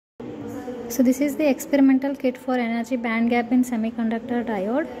So this is the experimental kit for energy band gap in semiconductor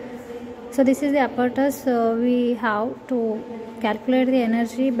diode. So this is the apparatus we have to calculate the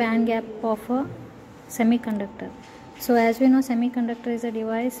energy band gap of a semiconductor. So as we know, semiconductor is a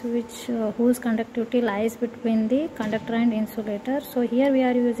device whose conductivity lies between the conductor and insulator. So here we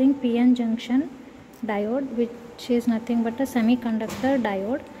are using PN junction diode, which is nothing but a semiconductor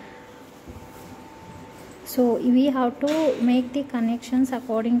diode. So we have to make the connections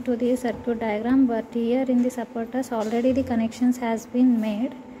according to the circuit diagram, but here in this apparatus already the connections has been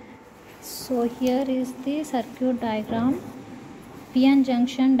made. So here is the circuit diagram. PN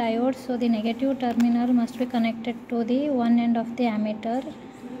junction diode, so the negative terminal must be connected to the one end of the ammeter,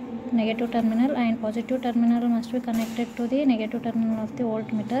 negative terminal, and positive terminal must be connected to the negative terminal of the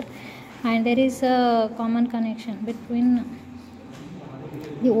voltmeter, and there is a common connection between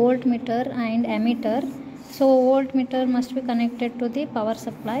the voltmeter and ammeter. So voltmeter must be connected to the power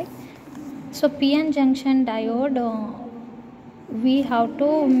supply. So PN junction diode, we have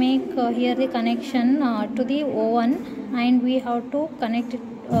to make here the connection to the oven, and we have to connect it,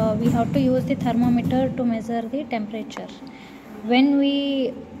 we have to use the thermometer to measure the temperature. When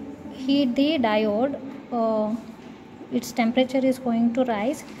we heat the diode, its temperature is going to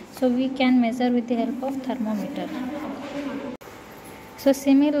rise, so we can measure with the help of thermometer. So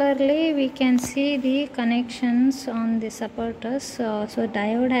similarly we can see the connections on this apparatus. So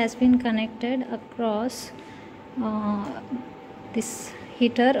diode has been connected across this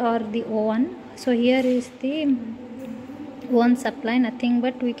heater or the oven. So here is the oven supply, nothing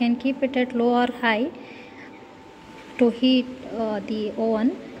but we can keep it at low or high to heat the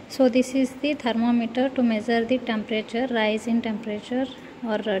oven. So this is the thermometer to measure the temperature, rise in temperature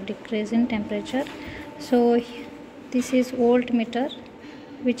or decrease in temperature. So this is voltmeter,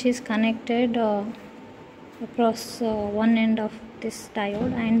 which is connected across one end of this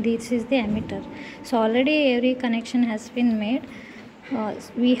diode, and this is the ammeter. So already every connection has been made.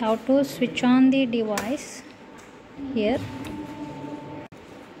 We have to switch on the device here.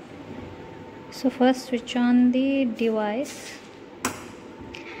 So first switch on the device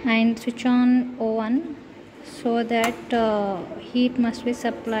and switch on oven, so that heat must be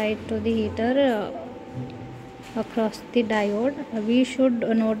supplied to the heater across the diode. We should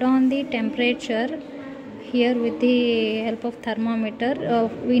note down the temperature here with the help of thermometer.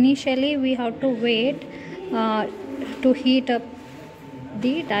 Initially we have to wait to heat up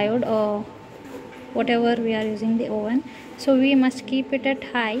the diode or whatever we are using the oven. So we must keep it at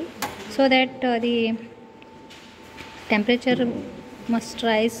high so that the temperature must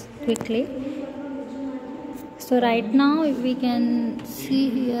rise quickly. So right now we can see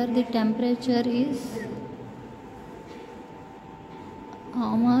here the temperature is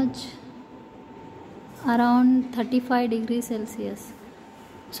how much, around 35 degrees Celsius.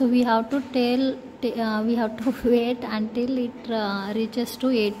 So we have to wait until it reaches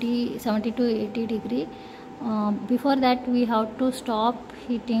to 70 to 80 degree. Before that we have to stop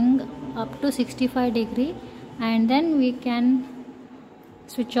heating up to 65 degree, and then we can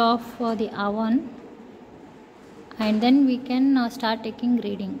switch off the oven, and then we can start taking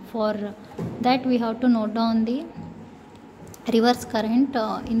reading. For that we have to note down the reverse current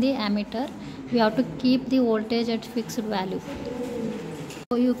in the ammeter. We have to keep the voltage at fixed value.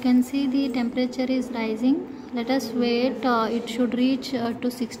 So you can see the temperature is rising. Let us wait, it should reach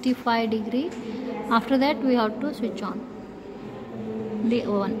to 65 degree. After that we have to switch on the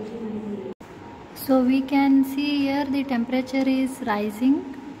oven. So we can see here the temperature is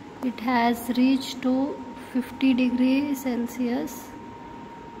rising. It has reached to 50 degrees Celsius.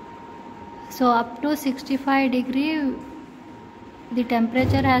 So up to 65 degree the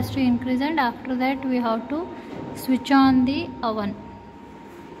temperature has to increase, and after that we have to switch on the oven.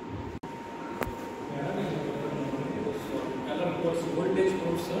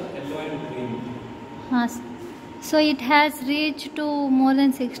 So it has reached to more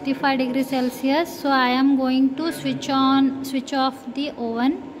than 65 degrees Celsius. So I am going to switch off the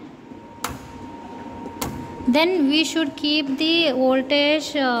oven. Then we should keep the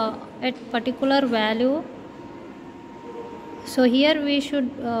voltage at particular value. So here we should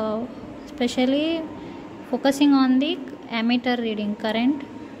especially focusing on the ammeter reading current.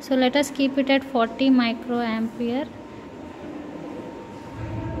 So let us keep it at 40 microampere.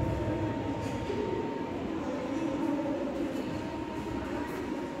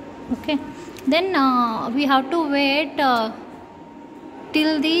 Okay, then we have to wait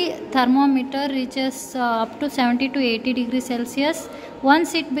till the thermometer reaches up to 70 to 80 degrees Celsius.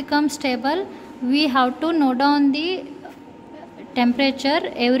 Once it becomes stable, we have to note down the temperature.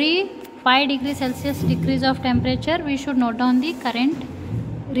 Every 5 degrees Celsius decrease of temperature, we should note down the current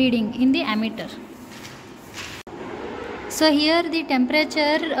reading in the ammeter. So here the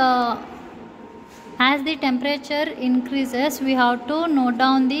temperature, as the temperature increases, we have to note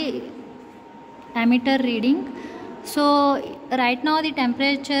down the ammeter reading. So right now the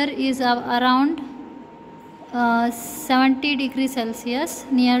temperature is around 70 degrees Celsius.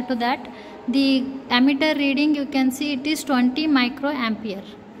 Near to that, the ammeter reading, you can see it is 20 microampere.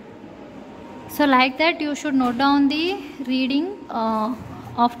 So like that you should note down the reading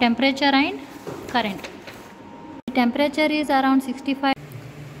of temperature and current. The temperature is around 65.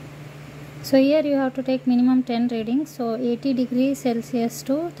 So here you have to take minimum 10 readings. So 80 degrees Celsius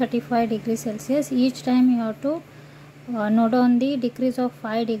to 35 degrees Celsius. Each time you have to note down the decrease of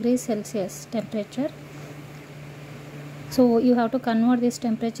 5 degrees Celsius temperature. So you have to convert this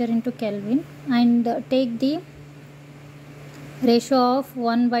temperature into Kelvin and take the ratio of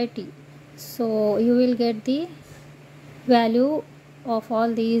 1 by T. So you will get the value of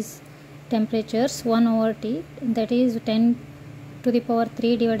all these temperatures 1 over T, that is 10 to the power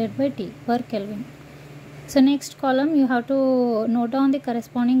 3 divided by T per Kelvin. So next column you have to note down the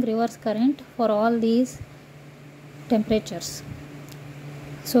corresponding reverse current for all these temperatures.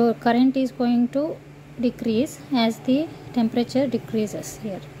 So current is going to decrease as the temperature decreases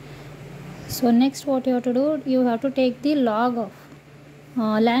here. So next what you have to do, you have to take the log of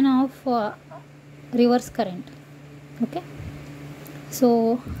ln of reverse current. Okay,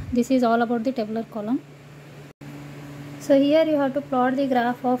 so this is all about the tabular column. So here you have to plot the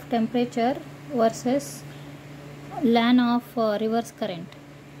graph of temperature versus ln of reverse current.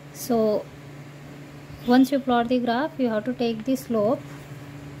 So once you plot the graph, you have to take the slope.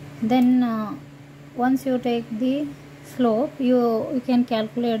 Then once you take the slope, you can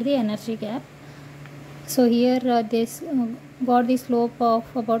calculate the energy gap. So here this got the slope of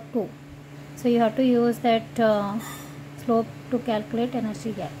about 2. So you have to use that slope to calculate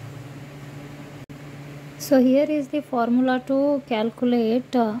energy gap. So here is the formula to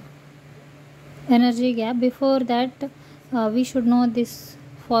calculate energy gap. Before that we should know this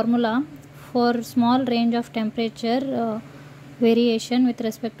formula for small range of temperature variation with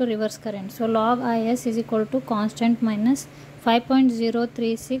respect to reverse current. So log Is is equal to constant minus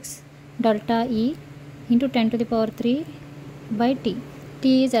 5.036 delta E into 10 to the power 3 by T.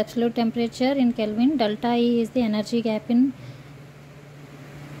 T is absolute temperature in Kelvin. Delta E is the energy gap in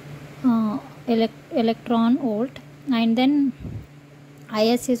electron volt, and then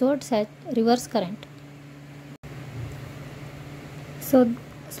Is is what? Reverse current. So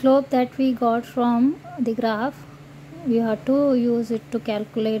slope that we got from the graph, we have to use it to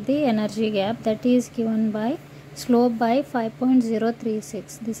calculate the energy gap, that is given by slope by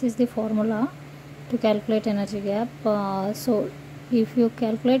 5.036. This is the formula to calculate energy gap. So if you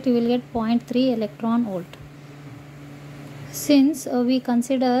calculate, you will get 0.3 electron volt. Since we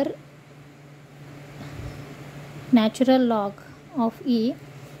consider natural log of E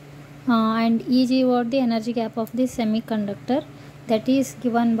and Eg what the energy gap of the semiconductor, that is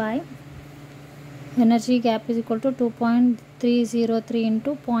given by energy gap is equal to 2.303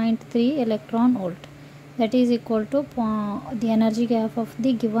 into 0.3 electron volt, that is equal to the energy gap of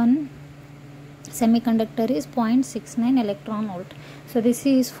the given semiconductor is 0.69 electron volt. So this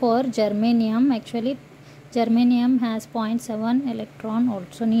is for germanium. Actually germanium has 0.7 electron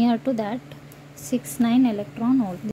volt, so near to that 69 electron volt.